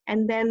well,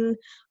 and then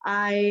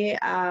I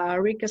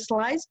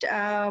recrystallized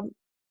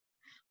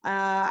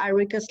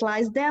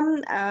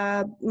them,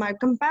 my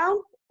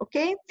compound.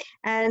 Okay,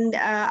 and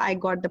I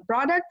got the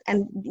product,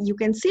 and you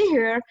can see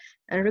here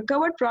a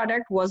recovered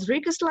product was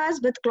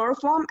recrystallized with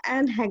chloroform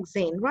and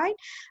hexane, right?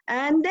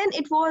 And then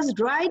it was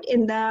dried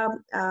in the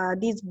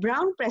these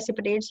brown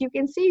precipitates. You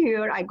can see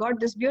here I got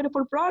this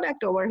beautiful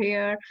product over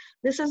here.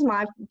 This is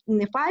my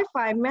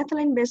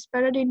 5,5-methylene bis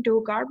pyridine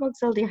 2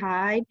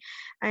 carboxyldehyde,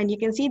 and you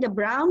can see the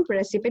brown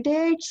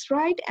precipitates,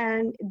 right?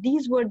 And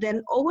these were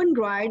then oven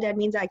dried. That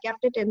means I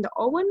kept it in the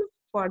oven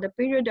for the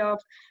period of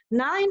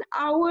 9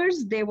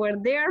 hours. They were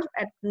there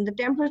at the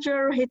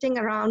temperature hitting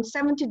around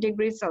 70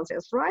 degrees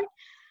Celsius, right?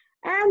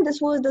 And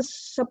this was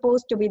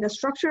supposed to be the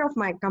structure of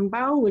my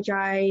compound, which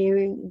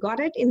I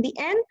got it in the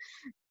end.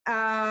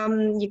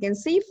 You can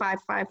see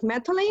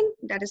 5,5-methylene,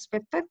 that is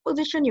fifth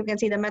position. You can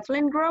see the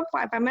methylene group,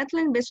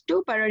 5,5-methylene bis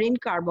 2-pyridine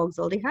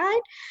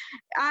carboxyldehyde.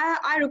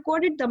 I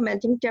recorded the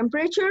melting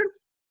temperature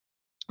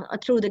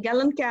through the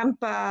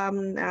Galen-Camp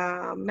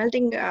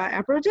melting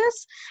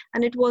apparatus,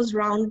 and it was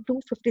around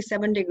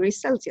 257 degrees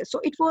Celsius.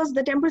 So it was,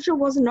 the temperature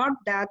was not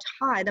that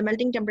high. The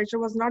melting temperature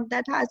was not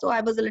that high. So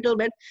I was a little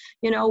bit,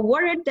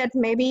 worried that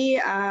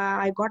maybe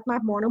I got my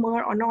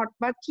monomer or not.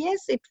 But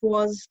yes, it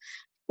was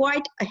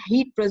quite a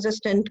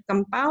heat-resistant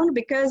compound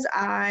because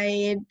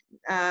I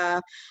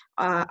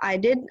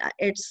did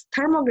its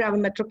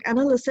thermogravimetric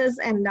analysis,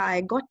 and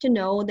I got to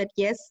know that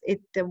yes, it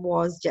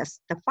was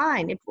just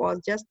fine. It was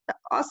just the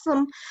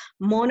awesome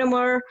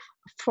monomer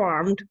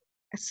formed.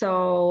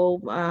 So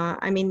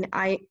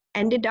I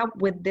ended up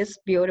with this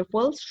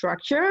beautiful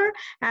structure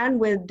and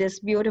with these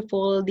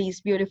beautiful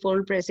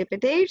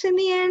precipitates in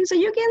the end. So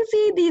you can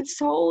see these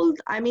whole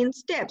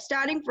steps,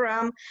 starting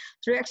from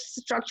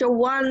structure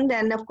 1,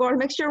 then of course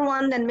mixture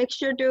 1, then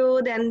mixture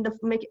 2, then the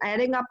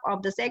adding up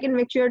of the second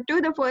mixture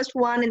to the first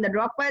one in the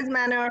dropwise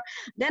manner,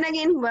 then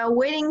again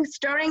waiting,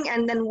 stirring,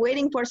 and then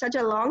waiting for such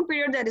a long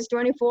period, that is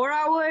 24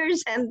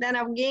 hours, and then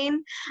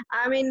again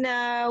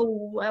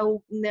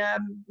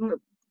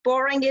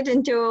pouring it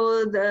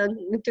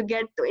to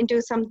get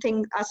into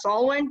something, a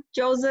solvent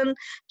chosen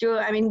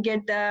to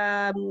get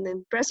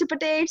the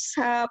precipitates,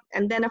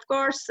 and then of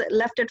course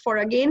left it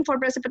for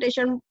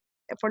precipitation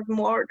for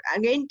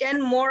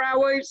 10 more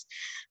hours.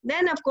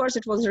 Then of course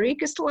it was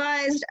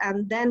recrystallized,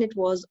 and then it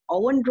was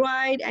oven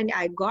dried, and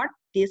I got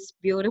this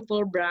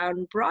beautiful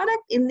brown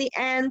product in the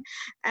end.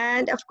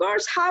 And of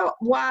course, how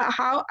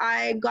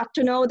I got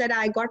to know that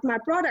I got my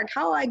product,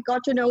 how I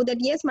got to know that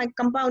yes, my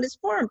compound is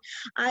formed.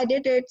 I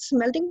did its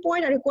melting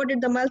point. I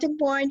recorded the melting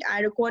point. I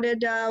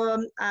recorded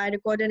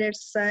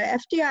its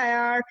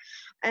FTIR,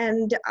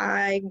 and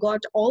I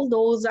got all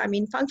those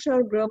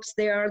functional groups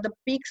there. The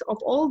peaks of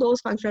all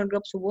those functional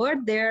groups were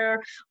there,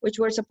 which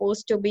were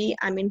supposed to be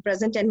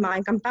present in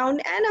my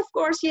compound. And of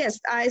course, yes,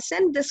 I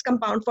sent this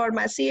compound for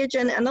my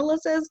CHN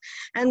analysis,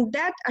 and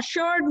that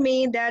assured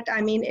me that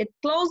it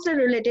closely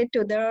related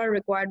to the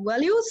required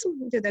values,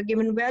 to the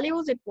given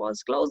values. It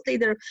was closely,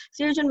 the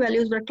CHN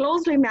values were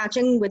closely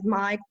matching with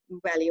my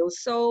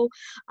values. So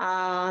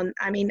I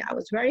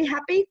was very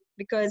happy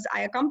because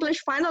I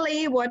accomplished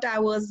finally what I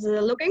was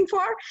looking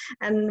for,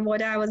 and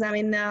what I was,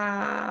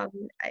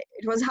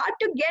 it was hard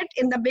to get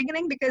in the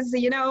beginning, because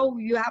you know,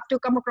 you have to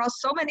come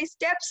across so many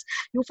steps.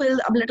 You feel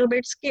a little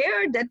bit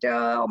scared that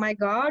oh my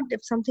god,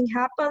 if something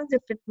happens,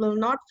 if it will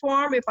not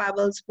form, if I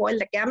will spoil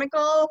the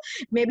chemical,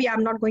 maybe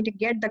I'm not going to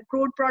get the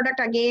crude product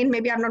again,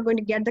 maybe I'm not going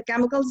to get the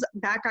chemicals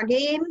back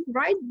again,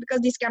 right?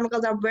 Because these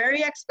chemicals are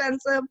very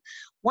expensive.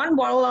 One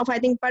bottle of, I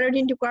think,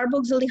 pyridine to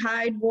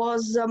carboxyldehyde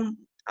was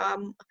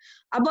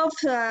above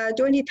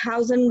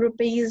 20,000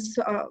 rupees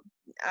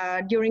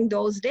during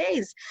those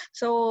days.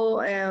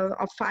 So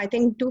of, I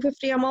think,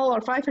 250 ml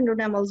or 500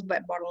 ml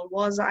bottle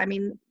was, I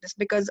mean, just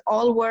because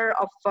all were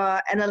of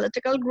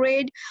analytical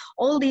grade.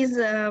 All these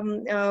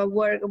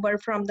were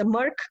from the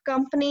Merck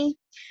company,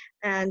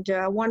 and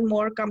one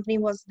more company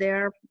was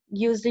there.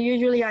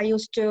 Usually I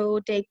used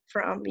to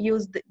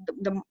use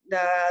the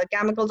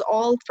chemicals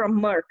all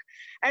from Merck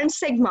and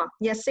Sigma.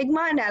 Yes,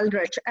 Sigma and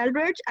Eldridge,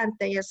 and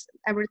yes,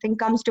 everything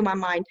comes to my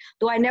mind.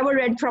 Though I never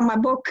read from my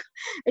book,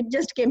 it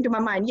just came to my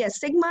mind. Yes,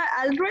 Sigma,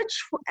 Eldridge,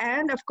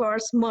 and of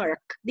course Merck.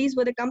 These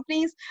were the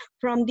companies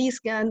from these,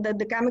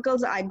 the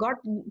chemicals I got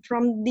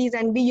from these,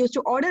 and we used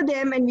to order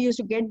them, and we used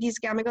to get these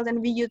chemicals,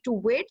 and we used to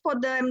wait for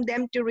them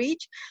to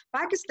reach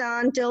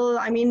Pakistan till,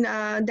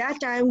 that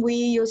time we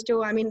used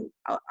to,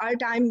 our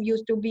time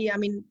used to be, a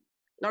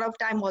lot of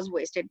time was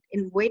wasted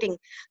in waiting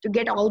to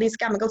get all these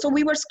chemicals. So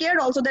we were scared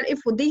also that if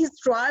these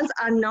trials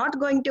are not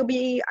going to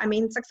be,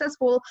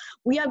 successful,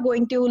 we are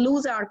going to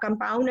lose our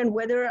compound, and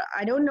whether,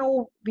 I don't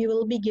know, we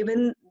will be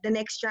given the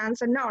next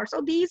chance or not.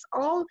 So these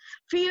all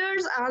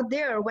fears are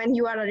there when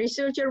you are a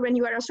researcher, when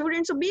you are a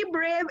student. So be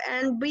brave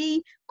and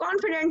be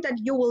confident that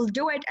you will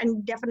do it,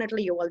 and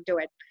definitely you will do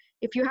it.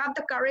 If you have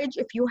the courage,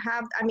 if you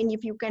have,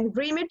 if you can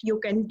dream it, you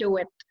can do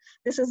it.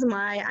 This is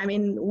my,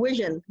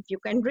 vision. If you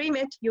can dream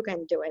it, you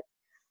can do it.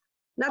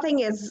 Nothing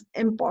is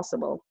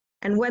impossible.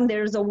 And when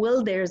there's a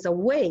will, there's a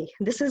way.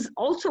 This is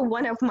also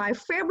one of my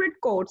favorite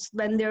quotes.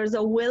 When there's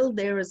a will,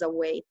 there is a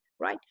way,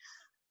 right?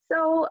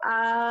 So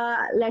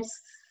let's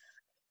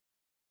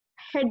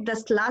hit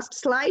this last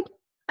slide.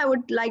 I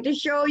would like to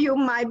show you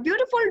my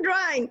beautiful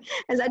drawing.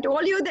 As I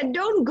told you that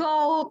don't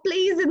go,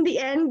 please, in the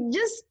end,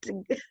 just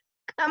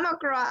come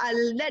across,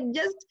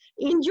 just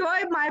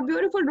enjoy my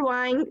beautiful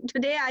drawing.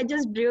 Today I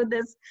just drew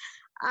this.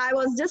 I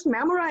was just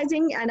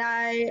memorizing, and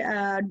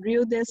I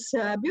drew this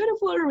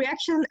beautiful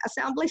reaction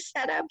assembly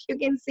setup. You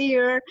can see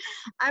here.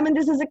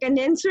 This is a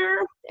condenser,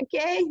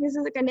 okay? This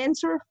is a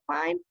condenser,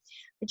 fine,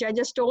 which I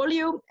just told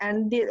you.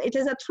 And it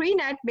is a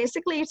 3-neck.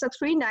 Basically, it's a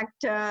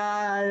 3-necked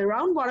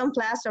round bottom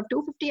flask of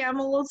 250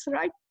 ml,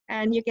 right?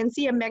 And you can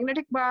see a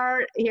magnetic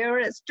bar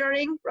here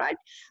stirring, right?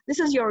 This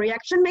is your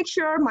reaction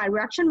mixture, my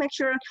reaction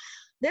mixture.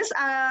 This,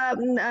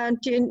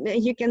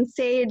 you can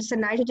say it's a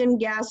nitrogen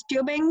gas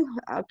tubing,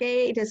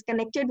 okay? It is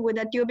connected with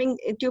a tubing.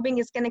 Tubing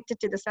is connected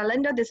to the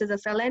cylinder. This is a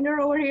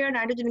cylinder over here,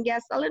 nitrogen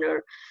gas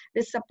cylinder.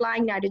 This is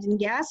supplying nitrogen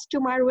gas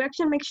to my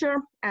reaction mixture.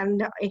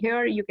 And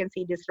here you can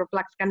see this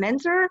reflux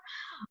condenser.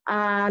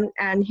 And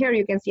here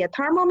you can see a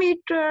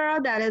thermometer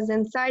that is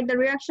inside the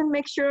reaction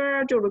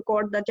mixture to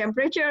record the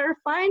temperature,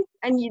 fine.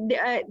 And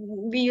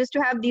we used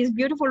to have these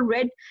beautiful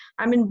red,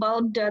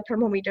 bulbed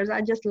thermometers.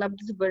 I just love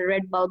this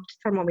red bulbed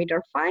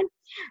thermometer, fine.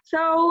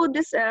 So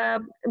this,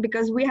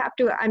 because we have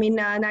to,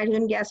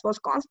 nitrogen gas was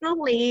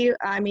constantly,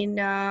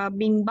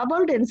 being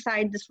bubbled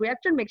inside this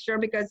reactor mixture,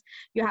 because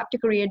you have to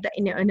create the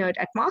inert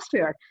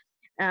atmosphere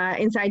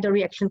inside the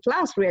reaction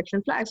flask.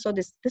 So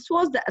this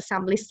was the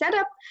assembly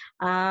setup,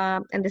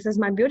 and this is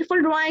my beautiful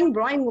drawing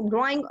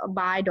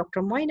by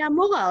Dr.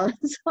 Mchem.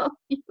 So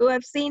you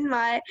have seen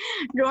my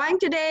drawing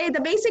today.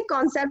 The basic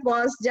concept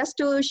was just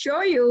to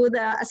show you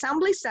the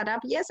assembly setup.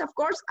 Yes, of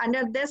course,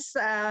 under this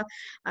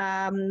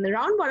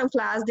round bottom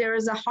flask there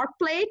is a hot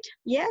plate,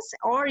 yes,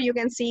 or you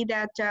can see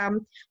that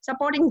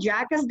supporting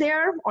jack is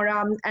there, or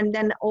and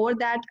then over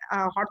that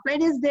hot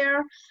plate is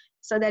there,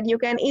 so that you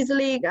can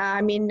easily,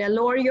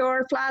 lower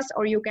your flask,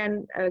 or you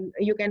can,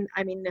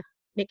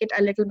 make it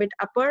a little bit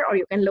upper, or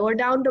you can lower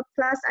down the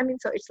flask.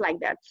 So it's like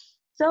that.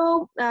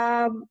 So,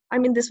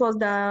 this was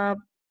the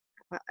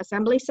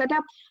assembly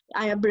setup.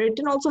 I have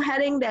written also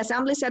heading the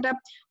assembly setup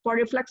for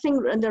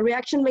refluxing the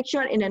reaction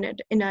mixture in an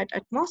inert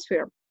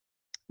atmosphere.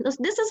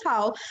 This is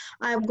how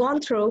I've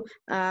gone through,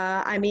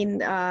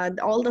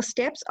 all the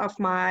steps of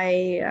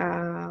my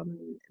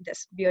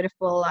this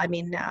beautiful,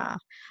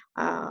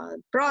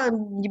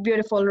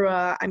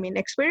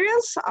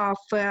 experience of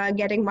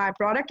getting my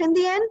product in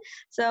the end.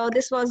 So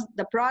this was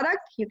the product.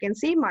 You can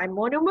see my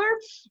monomer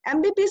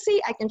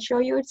MBPC. I can show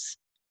you its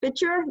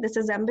picture. This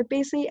is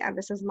MBPC, and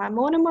this is my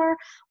monomer,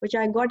 which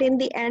I got in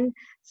the end.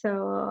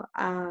 So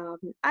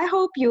I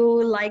hope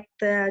you liked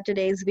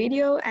today's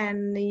video,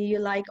 and you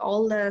like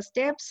all the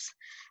steps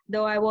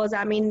though I was,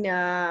 I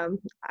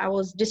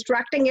was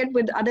distracting it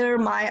with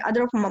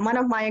one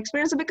of my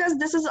experiences, because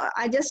this is,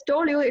 I just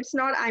told you, it's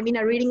not, I'm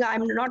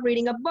not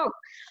reading a book.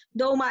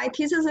 Though my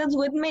thesis is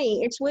with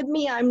me, it's with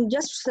me. I'm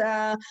just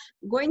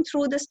going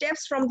through the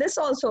steps from this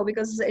also,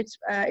 because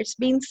it's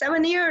been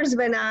 7 years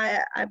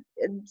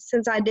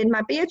since I did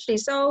my PhD.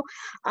 So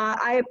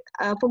I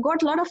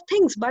forgot a lot of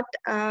things, but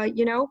I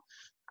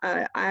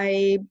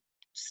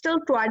still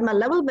tried my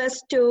level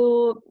best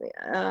to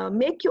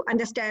make you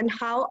understand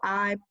how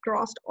I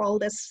crossed all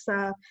this.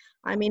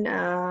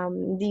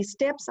 These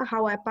steps,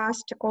 how I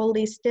passed all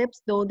these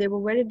steps, though they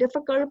were very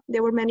difficult.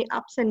 There were many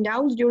ups and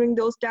downs during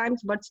those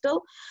times, but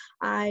still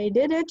I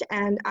did it,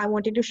 and I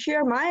wanted to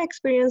share my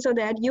experience so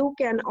that you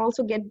can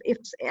also get, if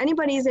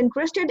anybody is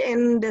interested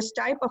in this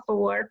type of a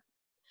work,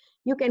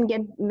 you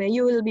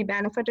will be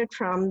benefited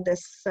from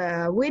this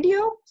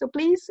video. So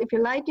please, if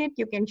you like it,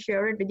 you can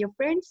share it with your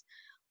friends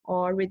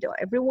or with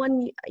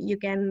everyone you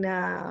can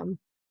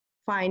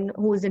find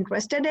who is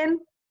interested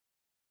in.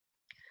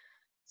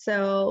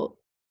 So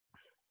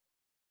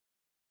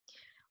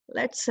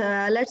let's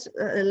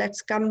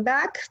come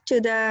back to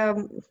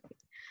the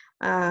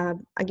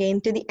again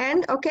to the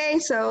end. Okay,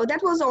 so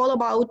that was all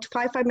about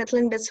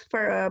 5,5-methylene bis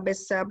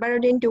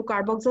pyridine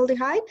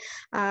 2-carboxyldehyde.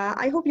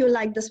 I hope you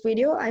liked this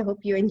video. I hope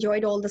you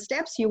enjoyed all the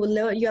steps. You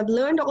have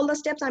learned all the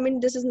steps.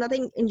 This is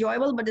nothing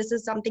enjoyable, but this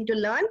is something to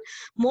learn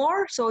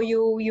more. So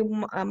you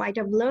might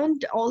have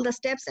learned all the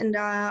steps, and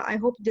I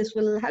hope this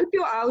will help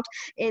you out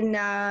in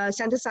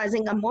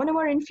synthesizing a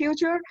monomer in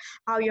future,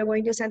 how you're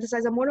going to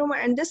synthesize a monomer.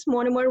 And this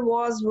monomer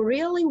was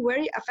really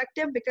very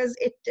effective, because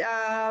it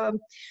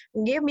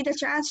gave me the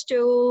chance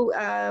to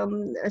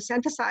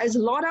synthesize a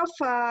lot of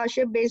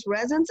ship-based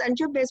resins and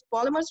ship-based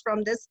polymers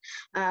from this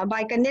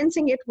by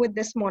condensing it with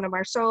this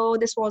monomer. So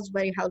this was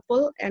very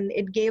helpful, and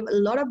it gave a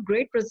lot of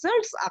great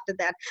results after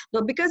that.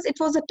 Though because it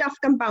was a tough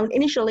compound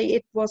initially,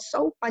 it was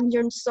so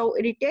pungent, so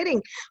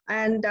irritating,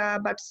 and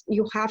but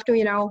you have to,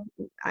 you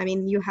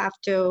have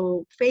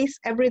to face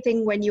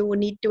everything when you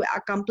need to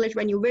accomplish,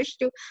 when you wish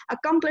to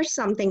accomplish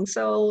something.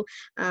 So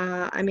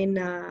I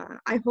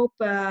hope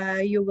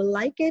you will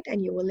like it,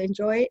 and you will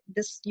enjoy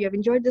this. You have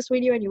enjoyed this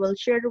video, and you will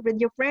share it with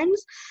your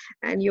friends,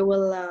 and you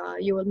have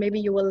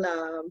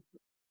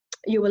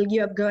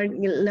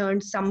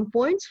learned some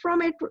points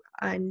from it,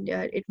 and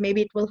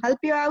maybe it will help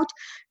you out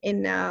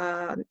in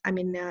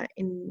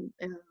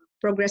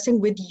progressing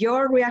with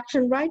your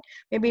reaction, right?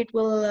 Maybe it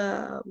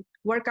will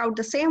work out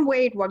the same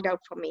way it worked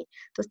out for me.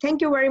 So thank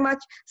you very much.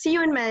 See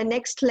you in my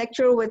next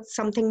lecture with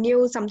something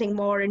new, something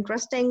more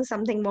interesting,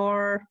 something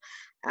more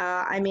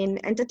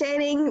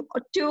entertaining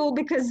too,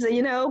 because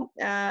it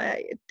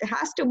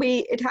has to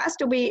be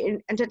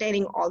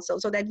entertaining also,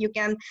 so that you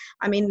can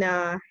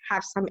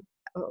have some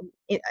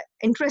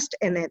interest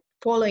in it,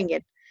 following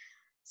it.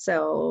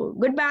 So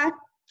goodbye,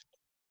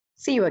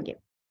 see you again.